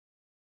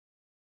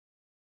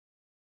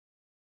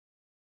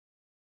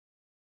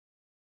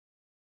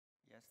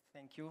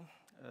Thank you.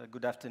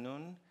 Good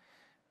afternoon.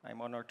 I'm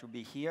honored to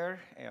be here.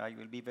 I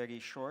will be very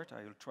short.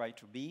 I will try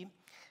to be.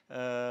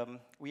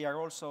 We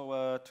are also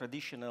a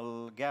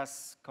traditional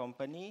gas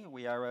company.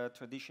 We are a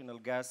traditional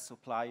gas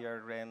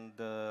supplier, and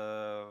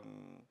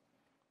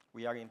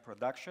we are in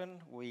production.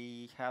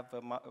 We have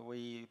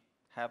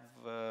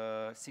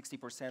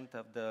 60%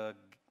 of the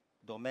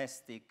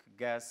domestic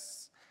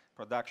gas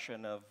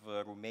production of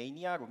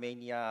Romania.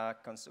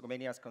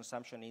 Romania's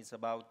consumption is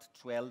about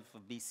 12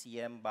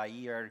 BCM by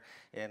year,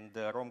 and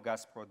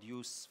Romgaz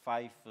produce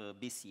 5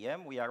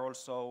 BCM. We are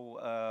also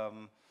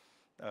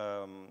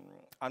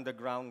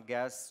underground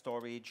gas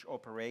storage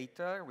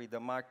operator with a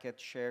market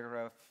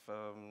share of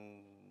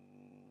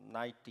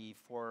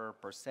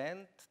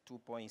 94%,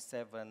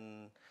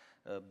 2.7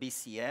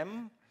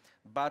 BCM.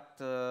 But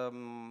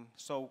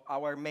so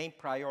our main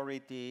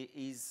priority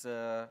is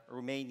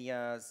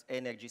Romania's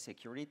energy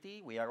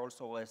security. We are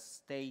also a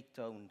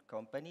state-owned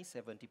company.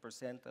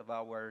 70% of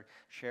our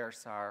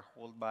shares are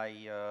held by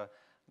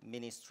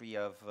Ministry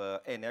of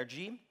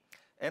Energy.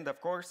 And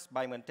of course,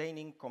 by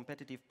maintaining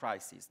competitive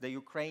prices. The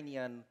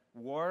Ukrainian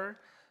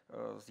war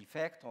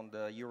effect on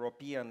the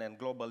European and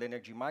global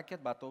energy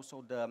market, but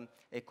also the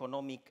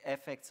economic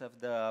effects of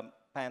the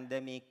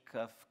pandemic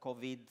of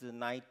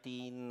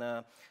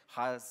COVID-19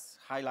 has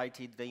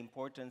highlighted the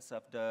importance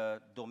of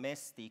the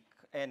domestic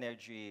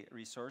energy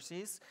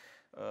resources.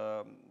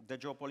 The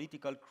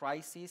geopolitical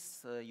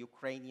crisis,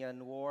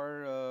 Ukrainian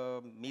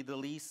war,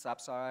 Middle East,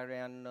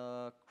 Sub-Saharan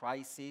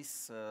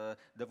crisis,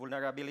 the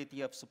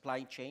vulnerability of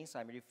supply chains,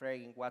 I'm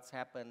referring what's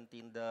happened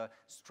in the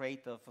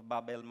Strait of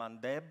Bab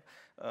el-Mandeb,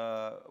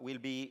 will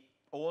be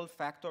all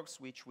factors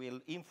which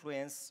will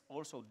influence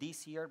also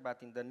this year,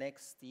 but in the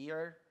next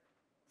year,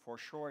 for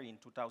sure in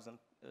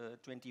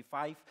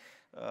 2025,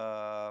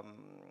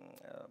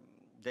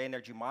 the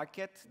energy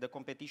market, the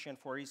competition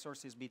for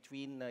resources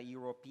between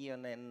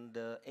European and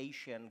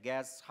Asian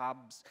gas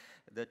hubs,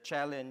 the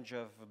challenge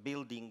of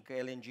building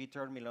LNG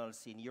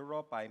terminals in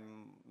Europe.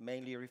 I'm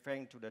mainly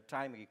referring to the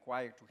time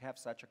required to have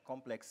such a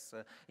complex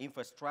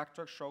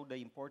infrastructure, show the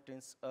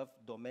importance of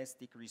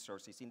domestic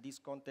resources. In this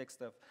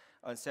context of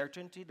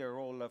uncertainty, the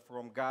role of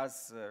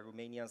Romgaz,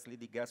 Romania's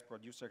leading gas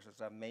producers,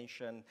 as I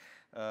mentioned,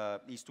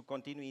 is to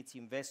continue its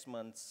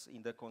investments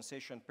in the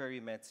concession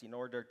perimeters in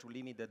order to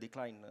limit the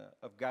decline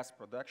of gas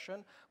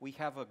production. We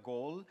have a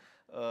goal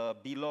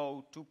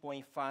below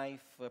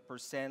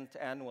 2.5%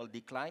 annual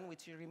decline,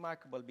 which is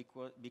remarkable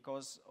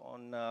because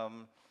on at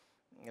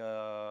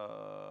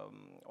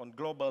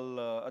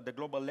the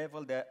global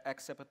level, the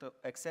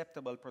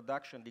acceptable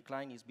production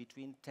decline is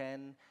between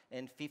 10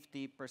 and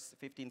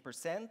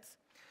 15%.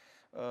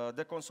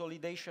 The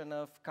consolidation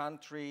of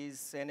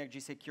countries' energy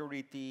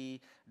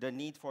security, the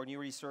need for new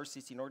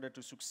resources in order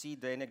to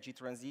succeed the energy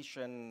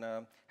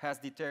transition has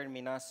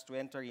determined us to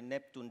enter in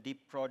Neptune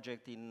Deep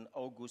project in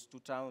August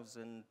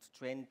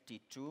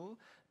 2022,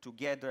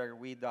 together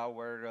with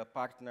our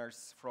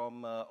partners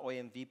from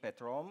OMV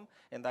Petrom.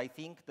 And I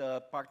think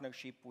the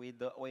partnership with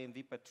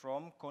OMV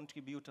Petrom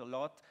contribute a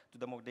lot to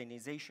the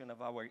modernization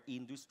of our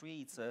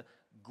industry. It's a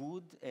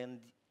good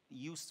and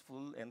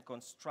useful and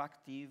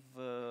constructive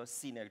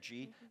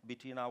synergy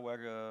between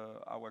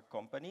our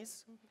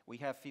companies. We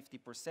have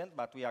 50%,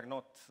 but we are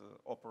not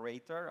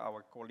operator,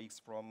 our colleagues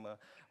from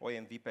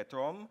OMV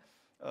Petrom.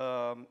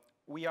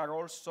 We are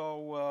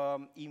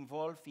also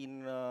involved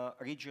in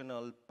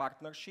regional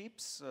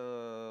partnerships.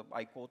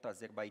 I quote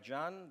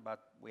Azerbaijan,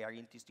 but we are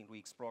interested to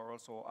explore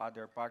also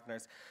other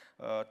partners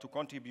to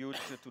contribute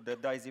to the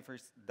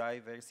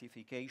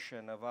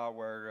diversification of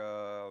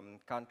our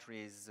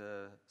country's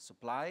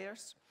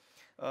suppliers.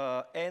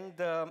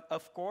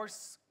 Of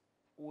course,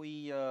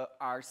 we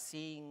are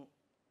seeing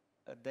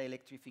the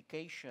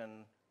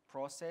electrification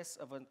process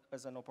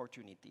as an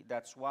opportunity.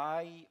 That's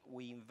why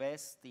we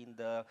invest in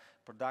the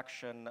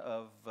production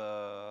of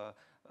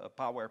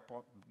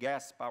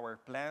gas power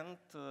plant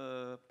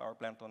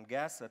on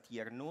gas at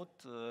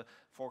Iernut.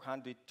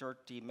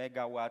 430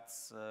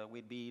 megawatts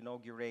will be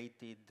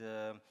inaugurated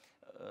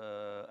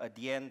at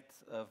the end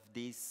of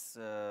this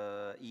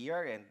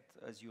year. And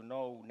as you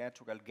know,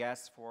 natural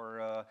gas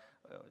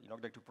in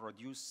order to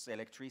produce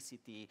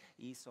electricity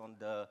is on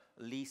the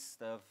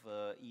list of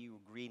EU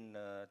green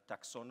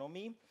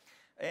taxonomy.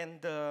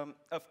 And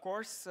of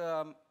course,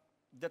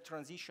 the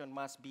transition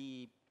must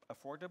be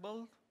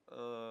affordable.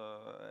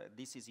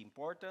 This is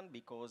important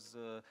because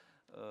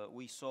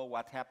we saw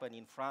what happened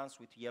in France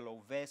with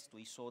Yellow Vest.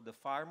 We saw the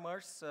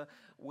farmers.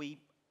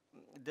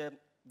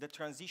 The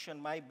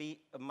transition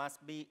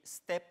must be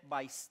step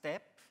by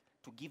step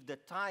to give the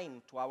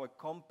time to our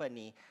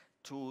company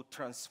to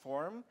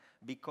transform,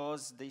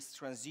 because this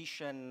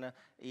transition,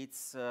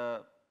 it's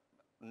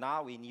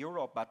now in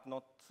Europe, but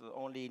not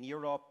only in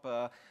Europe,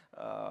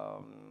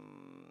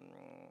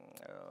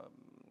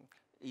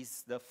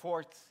 is the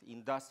fourth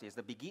industry, is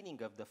the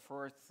beginning of the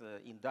fourth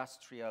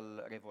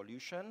industrial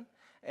revolution.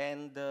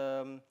 And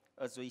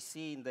as we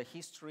see in the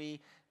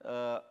history,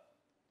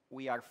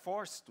 we are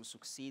forced to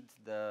succeed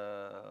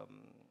the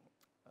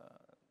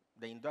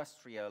the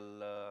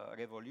industrial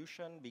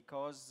revolution,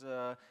 because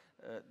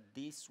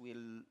this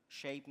will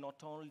shape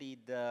not only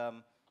the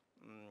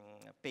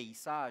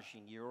paysage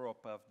in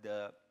Europe of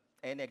the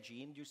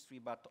energy industry,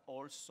 but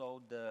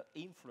also the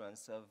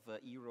influence of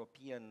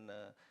European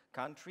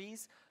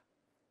countries.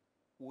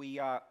 We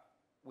are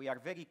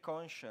very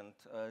conscious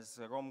as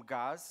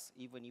Romgaz,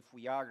 even if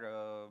we are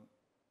a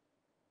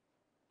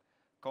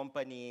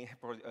company,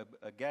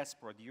 a gas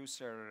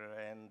producer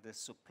and a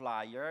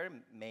supplier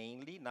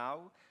mainly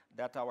now,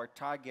 that our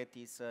target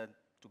is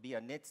to be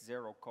a net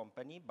zero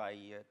company by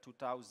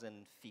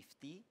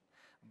 2050,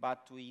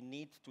 but we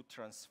need to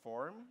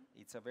transform.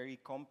 It's a very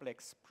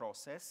complex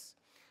process.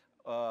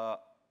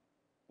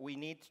 We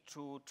need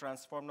to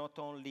transform not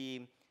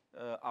only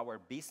our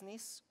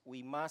business,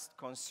 we must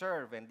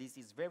conserve, and this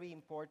is very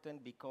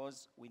important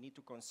because we need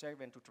to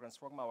conserve and to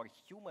transform our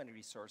human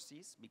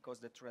resources, because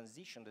the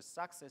transition, the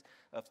success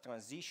of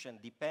transition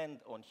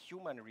depend on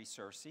human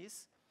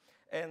resources,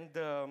 and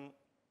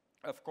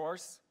of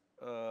course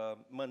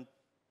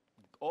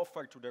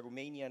offer to the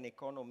Romanian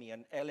economy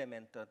an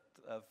element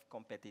of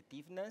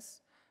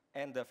competitiveness,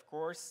 and of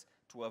course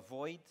to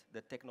avoid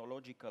the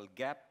technological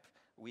gap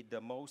with the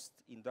most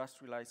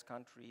industrialized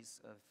countries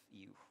of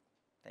EU.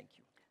 Thank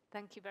you.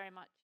 Thank you very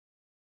much.